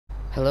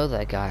Hello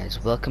there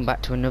guys, welcome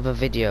back to another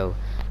video,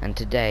 and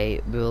today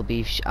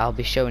I'll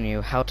be showing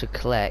you how to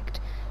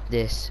collect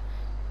this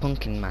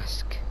pumpkin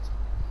mask.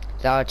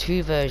 There are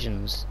two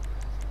versions.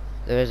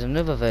 There is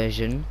another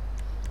version,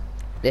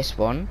 this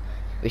one,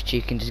 which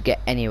you can just get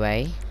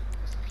anyway,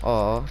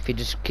 or if you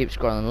just keep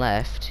scrolling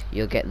left,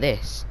 you'll get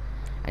this,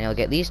 and you'll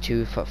get these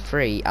two for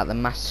free at the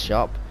mask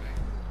shop,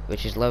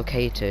 which is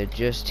located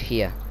just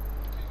here.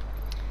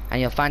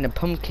 And you'll find a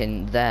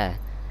pumpkin there,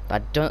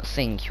 but I don't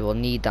think you will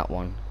need that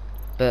one.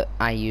 But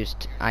I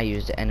used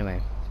it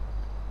anyway.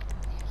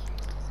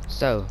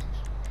 So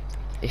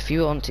if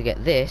you want to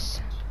get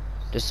this,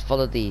 just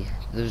follow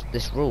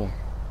this rule,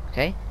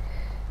 okay?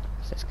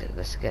 So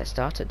let's get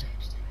started.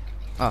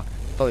 Oh,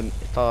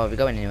 before we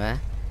go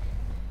anywhere,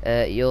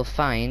 you'll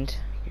find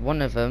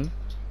one of them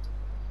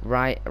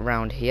right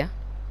around here.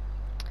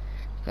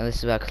 Now this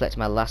is where I collect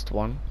my last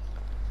one,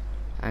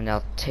 and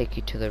I'll take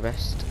you to the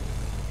rest.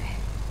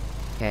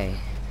 Okay,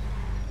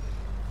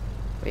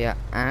 we are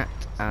at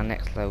our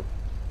next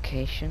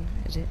location,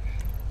 is it?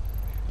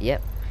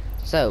 Yep.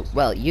 So,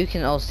 well, you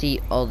can all see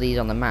all these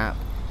on the map,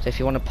 so if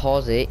you want to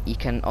pause it, you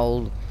can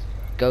all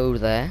go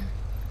there,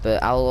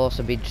 but I'll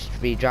also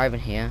be driving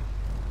here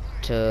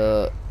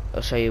to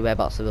show you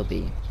whereabouts it will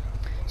be.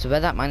 So where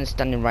that man is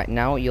standing right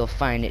now, you'll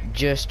find it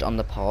just on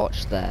the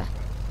porch there.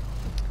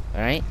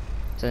 Alright?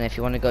 So then if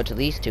you want to go to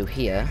these two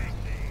here,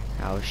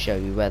 I'll show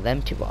you where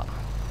them two are.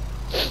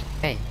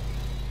 Okay.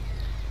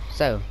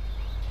 So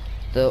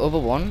the other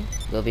one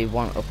will be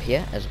one up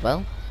here as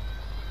well.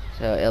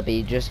 So it'll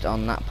be just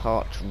on that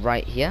porch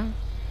right here.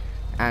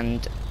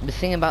 And the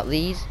thing about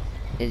these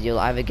is you'll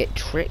either get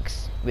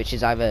tricks, which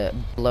is either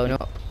blown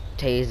up,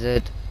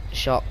 tasered,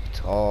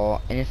 shocked, or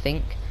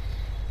anything.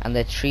 And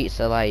their treats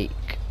are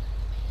like,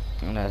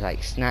 I don't know,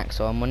 like snacks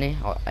or money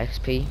or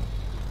XP.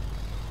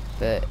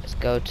 But let's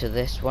go to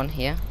this one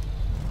here,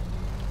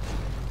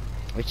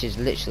 which is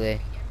literally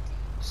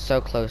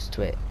so close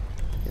to it.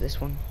 Is this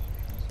one?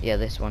 Yeah,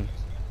 this one.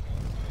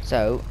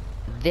 So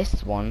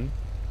this one,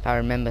 if I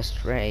remember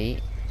straight,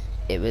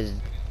 it was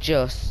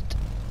just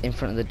in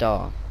front of the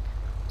door.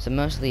 So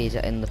most of these are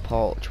in the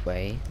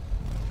porchway,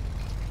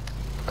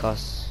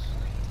 because,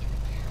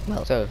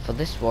 well, so for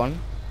this one,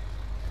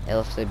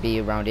 it'll have to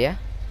be around here,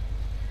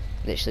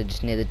 literally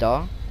just near the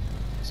door,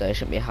 so it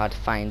shouldn't be hard to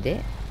find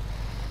it.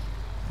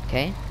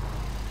 Okay,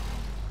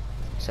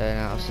 so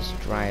now let's just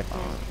drive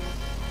on.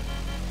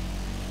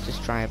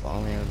 Just drive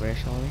all the way over,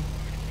 shall we?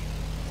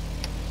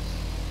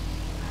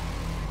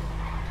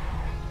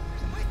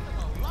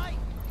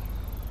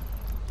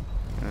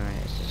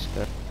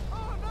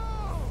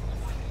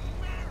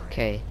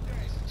 Okay,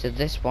 so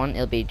this one,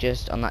 it'll be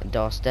just on that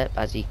doorstep,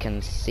 as you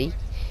can see.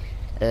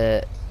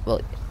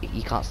 Well,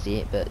 you can't see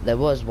it, but there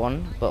was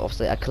one, but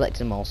obviously I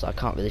collected them all, so I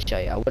can't really show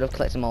you. I would have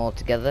collected them all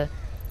together,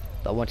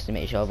 but I wanted to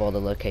make sure of all the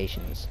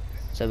locations.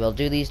 So we'll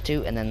do these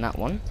two, and then that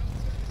one.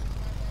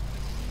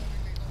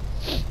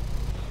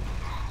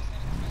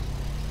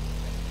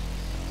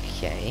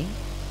 Okay.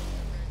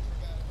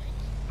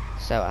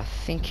 So I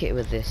think it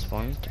was this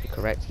one, to be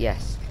correct.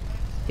 Yes.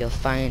 You'll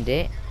find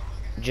it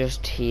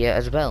just here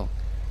as well.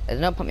 There's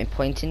no point in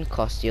pointing,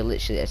 because you'll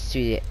literally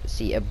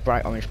see a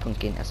bright orange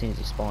pumpkin as soon as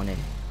you spawn in.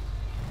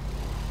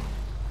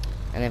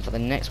 And then for the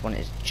next one,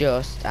 it's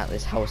just at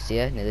this house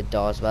here, near the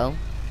door as well.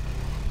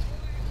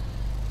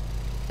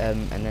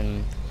 And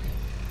then,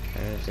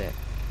 where is it?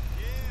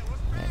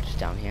 Yeah, just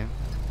down here.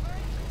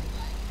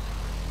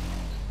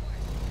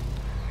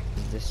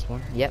 Is this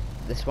one? Yep,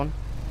 this one.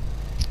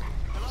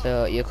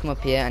 So you'll come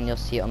up here and you'll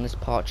see it on this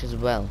porch as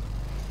well.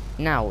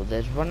 Now,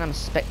 there's one I'm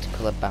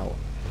skeptical about,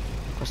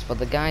 because for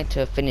the guy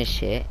to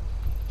finish it,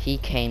 he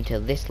came to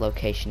this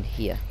location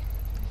here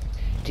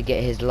to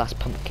get his last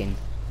pumpkin.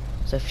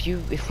 So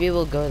if we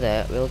will go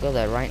there, we'll go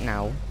there right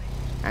now,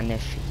 and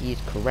if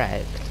he's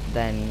correct,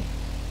 then,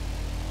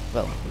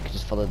 well, we can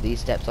just follow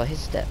these steps or his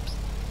steps.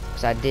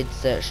 Because I did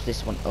search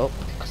this one up,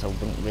 because I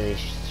wasn't really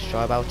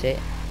sure about it.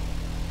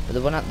 But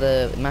the one at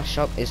the mask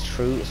shop is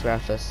true. It's where I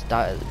first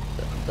started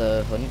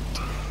the hunt.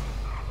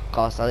 Of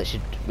course, I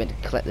literally went to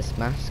collect this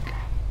mask.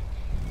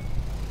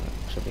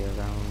 Should be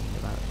around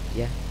about,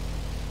 yeah.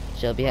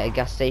 She'll be at a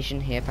gas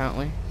station here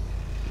apparently.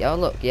 Yeah, oh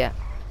look, yeah.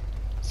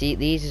 See,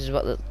 these is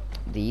what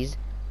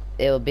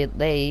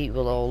they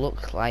will all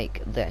look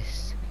like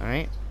this,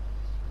 alright?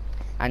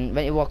 And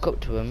when you walk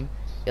up to them,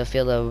 you'll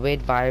feel a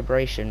weird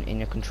vibration in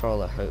your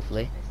controller,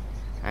 hopefully.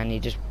 And you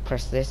just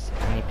press this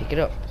and you pick it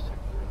up.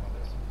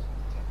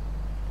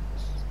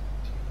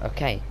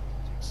 Okay,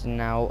 so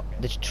now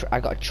I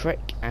got a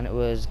trick, and it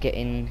was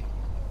getting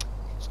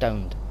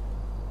stoned.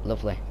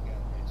 Lovely.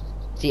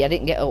 See, I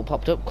didn't get all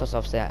popped up because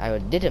obviously I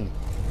did them.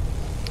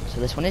 So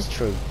this one is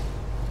true.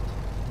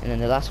 And then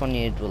the last one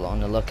you will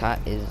want to look at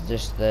is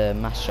just the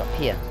mask shop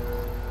here.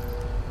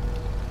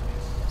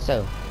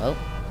 So, well,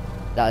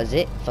 that is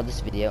it for this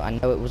video. I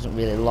know it wasn't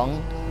really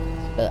long,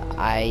 but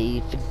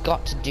I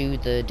forgot to do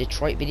the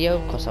Detroit video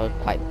because I was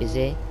quite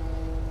busy.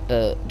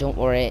 But don't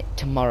worry,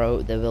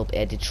 tomorrow there will be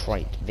a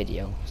Detroit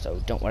video,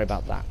 so don't worry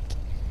about that.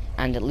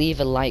 and leave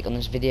a like on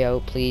this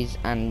video, please.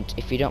 And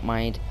if you don't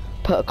mind,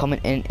 put a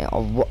comment in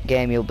of what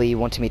game you'll be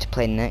wanting me to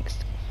play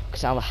next,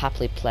 because I'll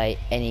happily play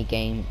any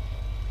game.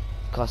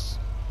 Because,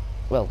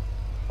 well,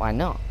 why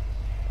not?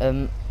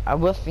 I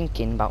was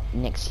thinking about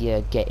next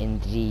year getting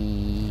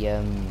the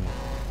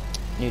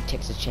new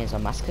Texas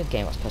Chainsaw Massacre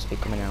game that's supposed to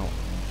be coming out.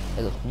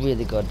 It looks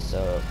really good,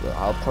 so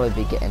I'll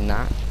probably be getting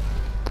that.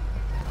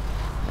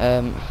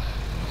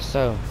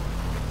 So,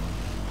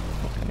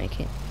 not gonna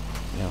make it.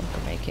 No, I'm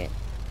gonna make it.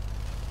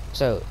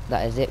 So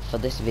that is it for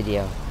this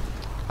video.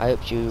 I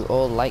hope you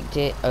all liked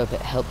it. I hope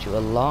it helped you a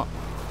lot.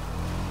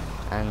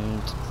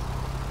 And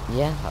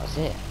yeah, that's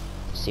it.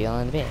 See you all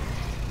in a bit.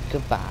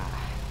 Goodbye.